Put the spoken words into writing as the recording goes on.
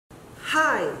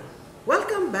Hi!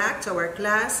 Welcome back to our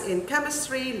class in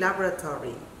Chemistry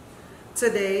Laboratory.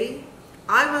 Today,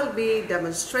 I will be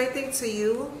demonstrating to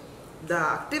you the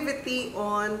activity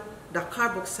on the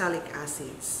carboxylic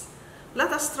acids.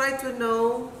 Let us try to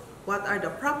know what are the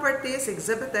properties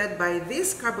exhibited by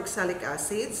these carboxylic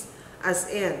acids,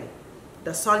 as in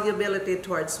the solubility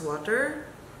towards water,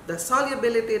 the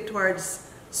solubility towards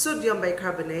sodium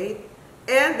bicarbonate,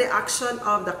 and the action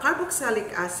of the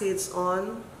carboxylic acids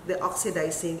on the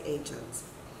oxidizing agents.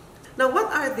 Now,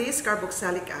 what are these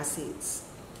carboxylic acids?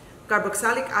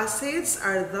 Carboxylic acids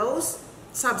are those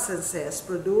substances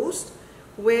produced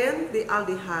when the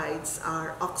aldehydes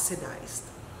are oxidized.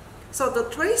 So to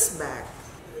trace back,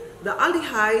 the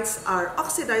aldehydes are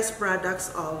oxidized products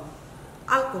of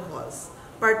alcohols,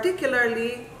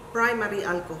 particularly primary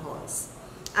alcohols.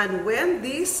 And when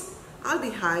these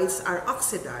aldehydes are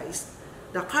oxidized,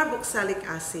 the carboxylic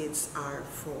acids are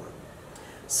formed.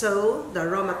 So the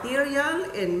raw material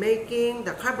in making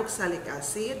the carboxylic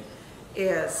acid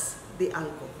is the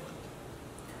alcohol.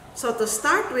 So to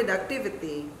start with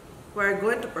activity, we're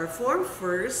going to perform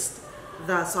first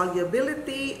the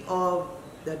solubility of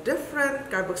the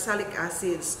different carboxylic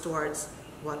acids towards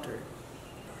water.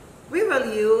 We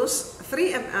will use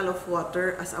 3 ml of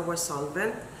water as our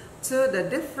solvent to the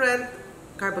different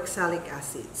carboxylic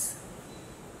acids.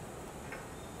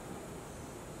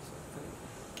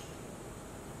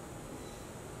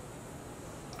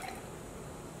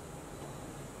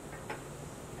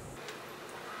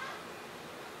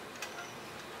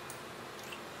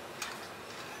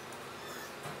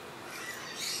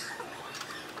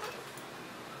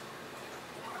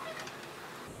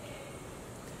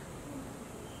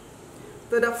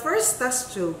 To the first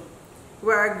test tube,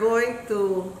 we are going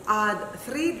to add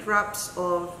 3 drops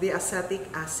of the acetic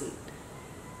acid.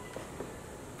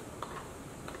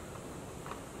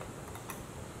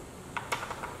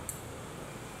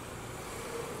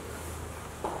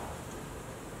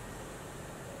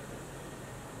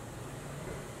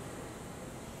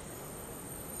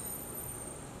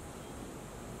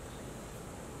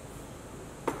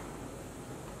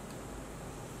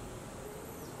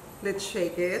 Let's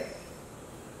shake it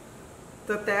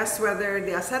to test whether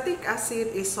the acetic acid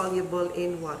is soluble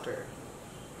in water.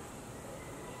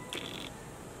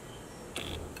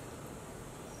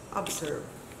 Observe.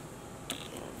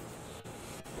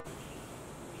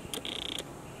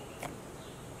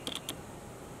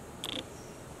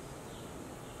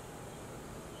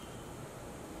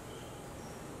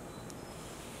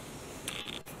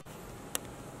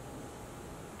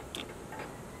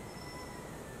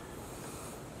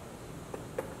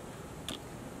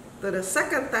 To the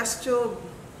second test tube,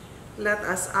 let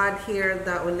us add here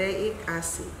the oleic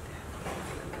acid.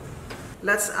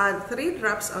 Let's add 3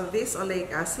 drops of this oleic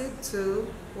acid to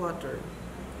water.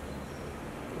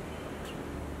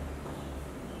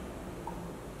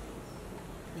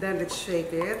 Then let's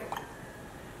shake it.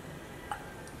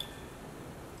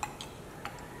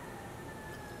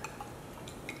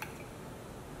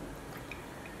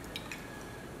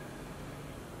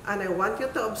 And I want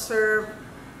you to observe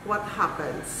what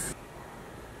happens.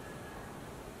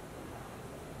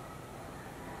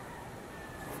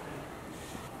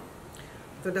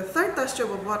 To the third test tube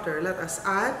of water, let us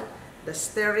add the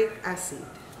stearic acid.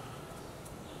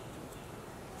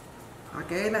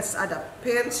 Okay, let's add a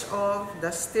pinch of the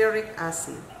stearic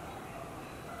acid.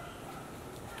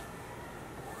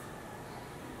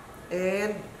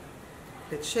 And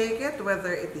let's shake it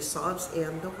whether it dissolves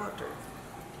in the water.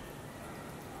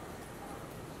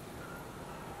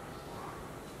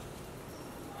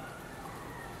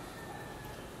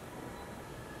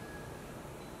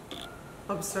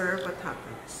 Observe what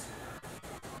happens.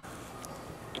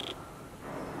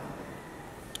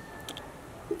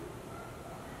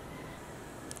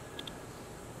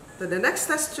 To the next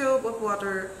test tube of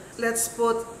water, let's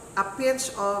put a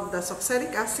pinch of the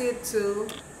succinic acid to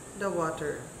the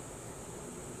water.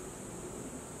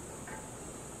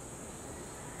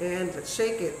 And let's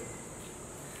shake it,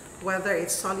 whether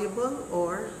it's soluble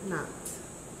or not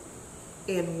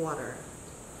in water.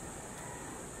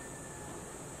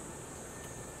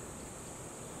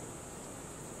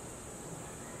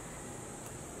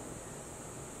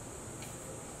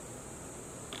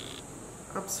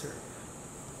 Observe.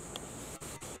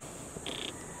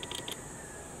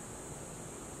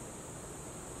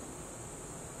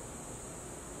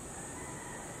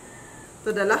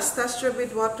 To the last test tube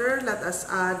with water, let us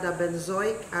add the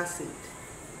benzoic acid.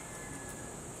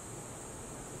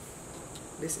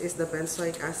 This is the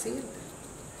benzoic acid.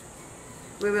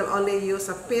 We will only use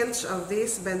a pinch of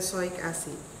this benzoic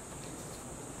acid.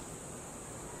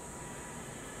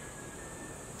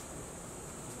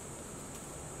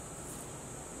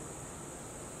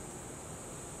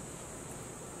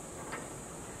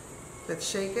 Let's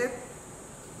shake it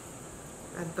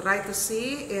and try to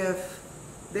see if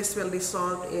this will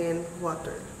dissolve in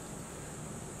water.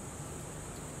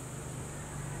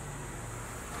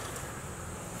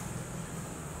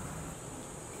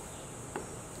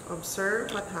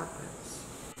 Observe what happens.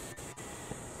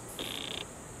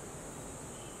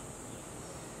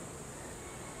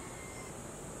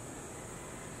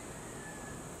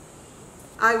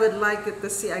 I would like you to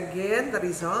see again the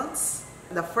results.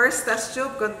 The first test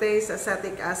tube contains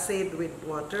acetic acid with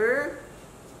water.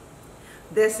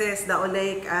 This is the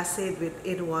oleic acid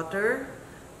in water.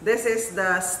 This is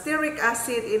the stearic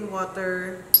acid in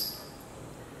water.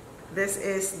 This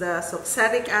is the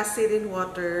succinic acid in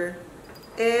water.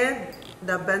 And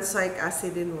the benzoic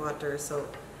acid in water. So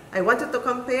I wanted to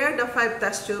compare the 5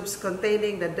 test tubes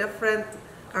containing the different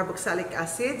carboxylic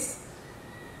acids,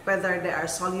 whether they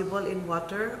are soluble in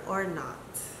water or not.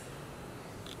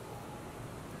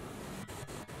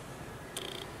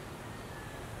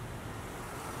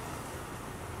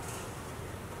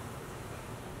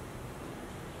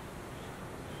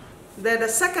 Then the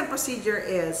second procedure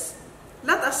is,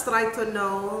 let us try to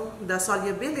know the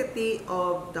solubility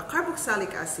of the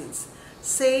carboxylic acids.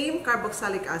 Same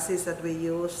carboxylic acids that we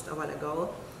used a while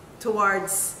ago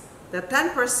towards the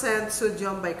 10%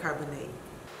 sodium bicarbonate.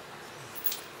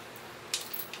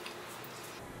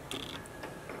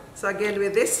 So again,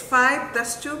 with these 5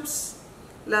 test tubes,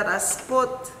 let us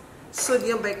put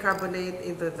sodium bicarbonate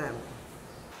into them.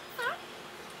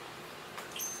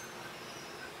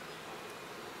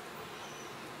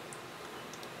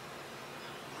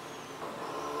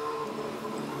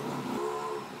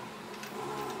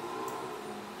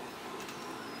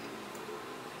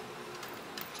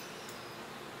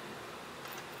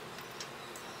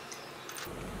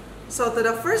 So to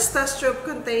the first test tube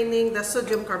containing the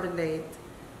sodium carbonate,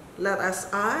 let us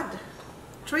add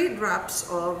 3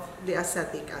 drops of the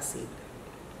acetic acid.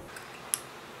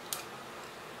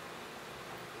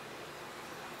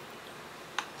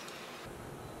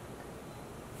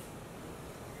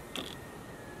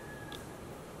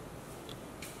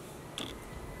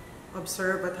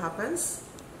 Observe what happens.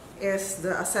 Is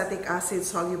the acetic acid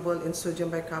soluble in sodium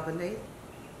bicarbonate?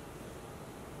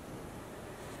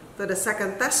 To the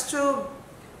second test tube,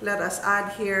 let us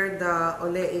add here the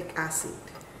oleic acid.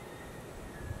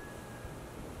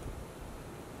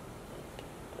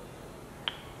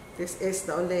 This is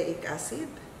the oleic acid.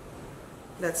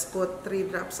 Let's put 3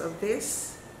 drops of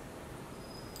this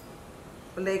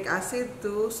oleic acid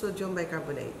to sodium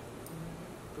bicarbonate.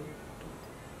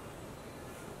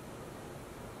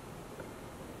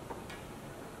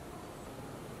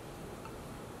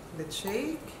 Let's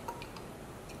shake.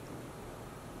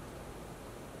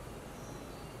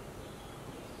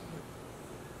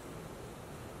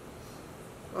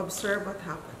 Observe what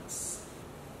happens.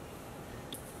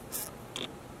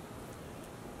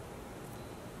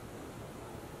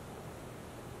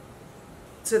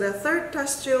 To the third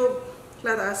test tube,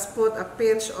 let us put a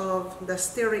pinch of the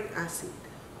stearic acid.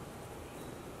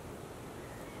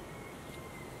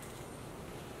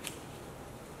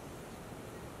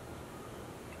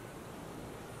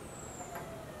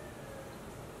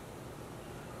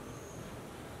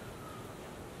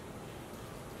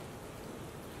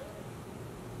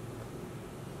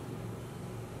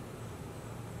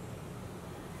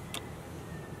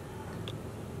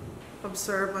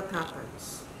 Observe what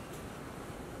happens.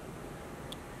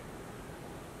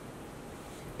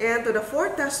 And to the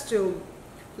fourth test tube,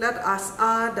 let us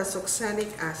add the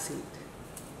succinic acid.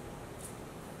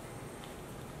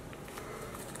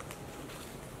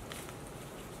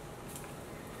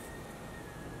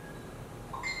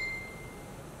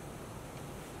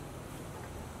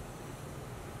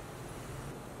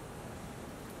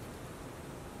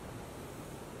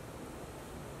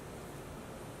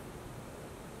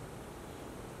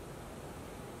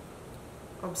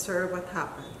 Observe what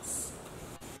happens.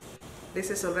 This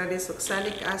is already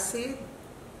succinic acid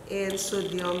and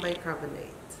sodium bicarbonate.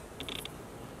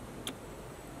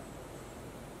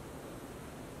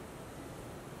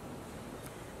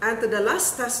 And to the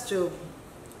last test tube,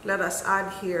 let us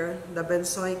add here the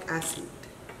benzoic acid.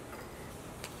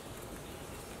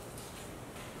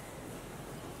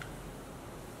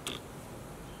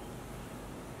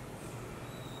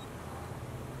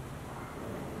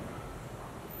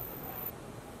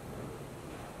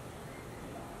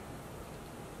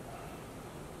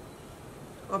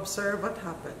 Observe what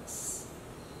happens.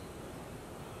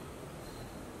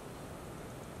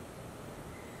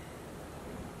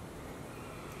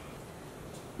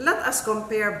 Let us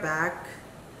compare back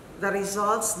the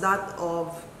results that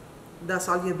of the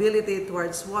solubility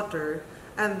towards water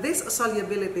and this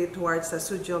solubility towards the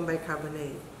sodium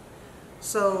bicarbonate.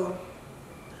 So,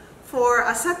 for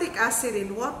acetic acid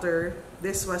in water,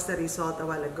 this was the result a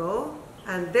while ago,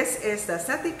 and this is the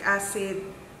acetic acid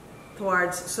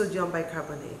towards sodium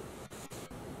bicarbonate.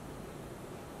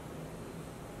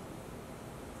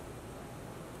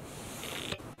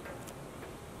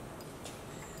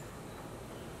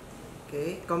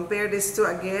 Okay, compare these two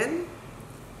again.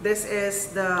 This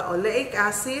is the oleic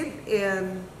acid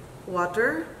in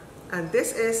water, and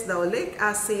this is the oleic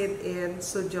acid in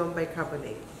sodium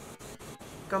bicarbonate.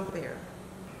 Compare.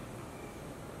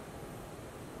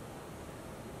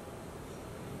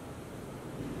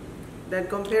 Then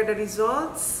compare the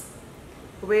results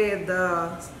with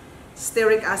the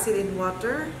stearic acid in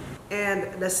water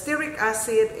and the stearic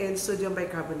acid in sodium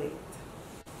bicarbonate.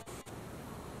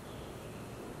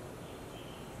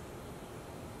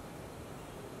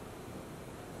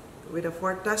 With the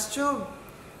fourth test tube,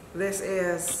 this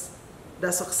is the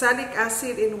succinic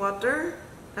acid in water,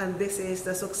 and this is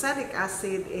the succinic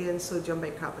acid in sodium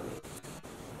bicarbonate.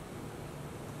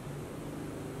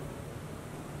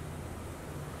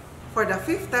 For the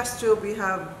fifth test tube, we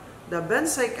have the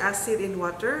benzoic acid in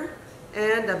water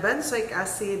and the benzoic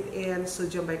acid in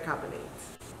sodium bicarbonate.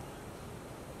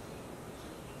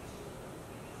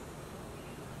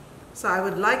 So I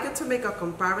would like you to make a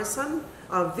comparison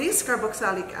of these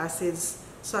carboxylic acids'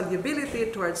 solubility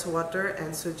towards water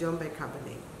and sodium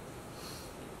bicarbonate.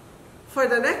 For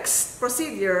the next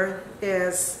procedure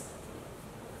is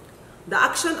the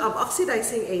action of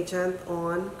oxidizing agent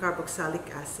on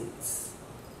carboxylic acids.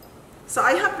 So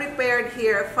I have prepared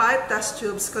here 5 test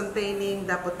tubes containing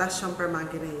the potassium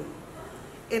permanganate.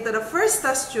 Into the first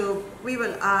test tube, we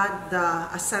will add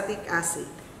the acetic acid.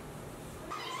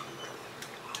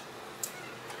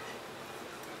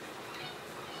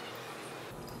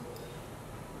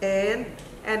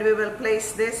 And we will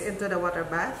place this into the water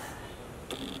bath.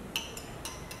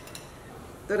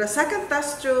 To the second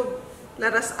test tube,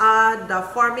 let us add the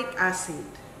formic acid.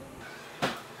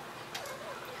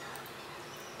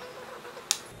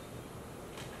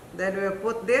 Then we will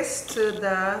put this to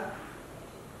the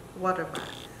water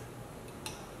bath.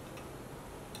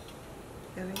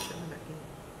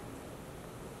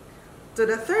 To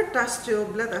the third test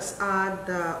tube, let us add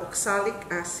the oxalic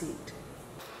acid.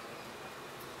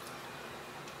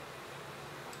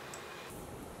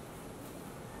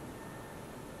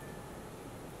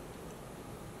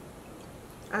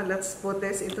 And let's put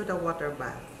this into the water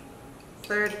bath.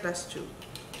 Third test tube,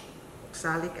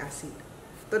 oxalic acid.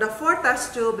 To the fourth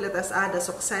test tube, let us add the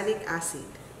succinic acid.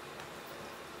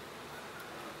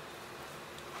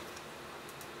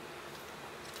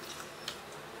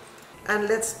 And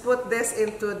let's put this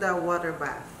into the water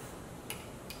bath.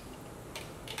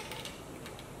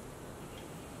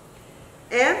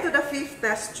 And to the fifth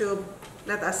test tube,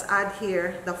 let us add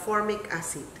here the formic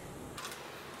acid.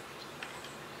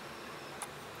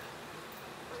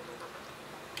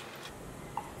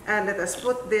 And let us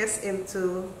put this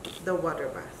into the water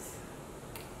bath.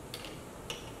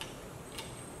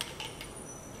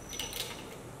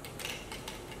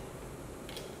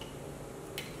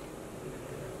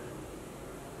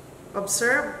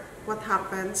 Observe what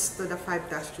happens to the 5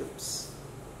 test tubes.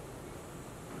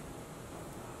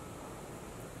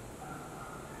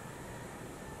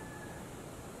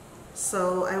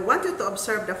 So I want you to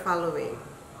observe the following.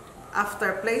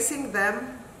 After placing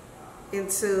them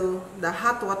into the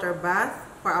hot water bath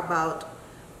for about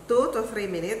 2 to 3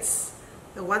 minutes,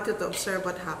 I want you to observe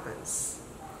what happens.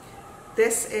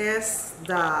 This is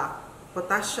the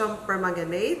potassium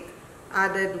permanganate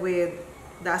added with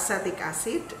the acetic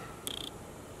acid.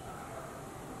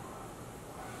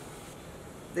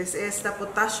 This is the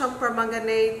potassium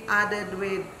permanganate added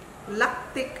with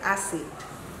lactic acid.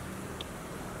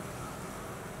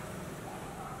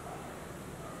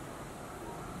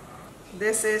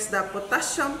 This is the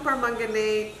potassium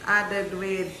permanganate added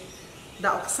with the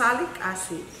oxalic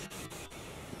acid.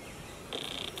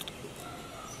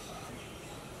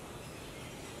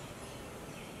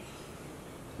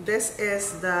 This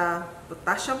is the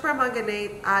potassium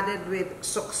permanganate added with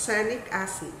succinic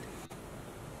acid.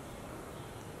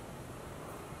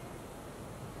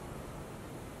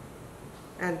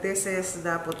 And this is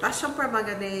the potassium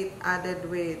permanganate added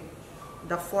with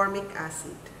the formic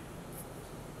acid.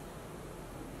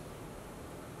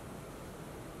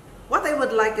 What I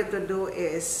would like you to do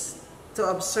is to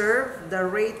observe the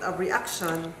rate of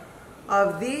reaction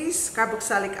of this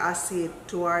carboxylic acid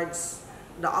towards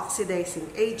the oxidizing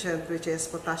agent, which is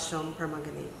potassium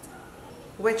permanganate.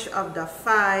 Which of the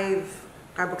 5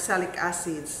 carboxylic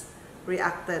acids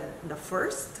reacted the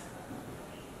first?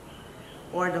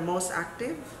 or the most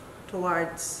active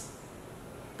towards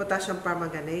potassium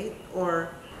permanganate, or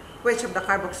which of the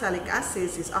carboxylic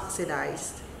acids is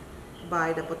oxidized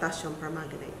by the potassium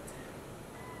permanganate.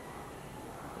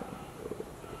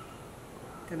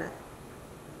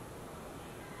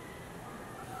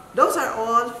 Those are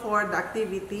all for the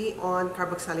activity on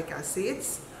carboxylic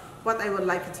acids. What I would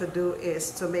like you to do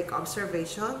is to make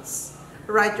observations,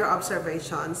 write your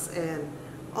observations, and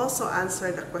also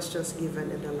answer the questions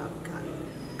given in the lab guide.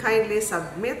 Kindly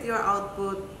submit your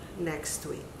output next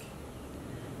week.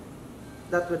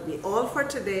 That would be all for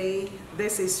today.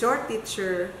 This is your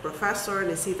teacher, Professor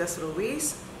Necitas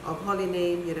Ruiz of Holy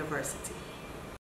Name University.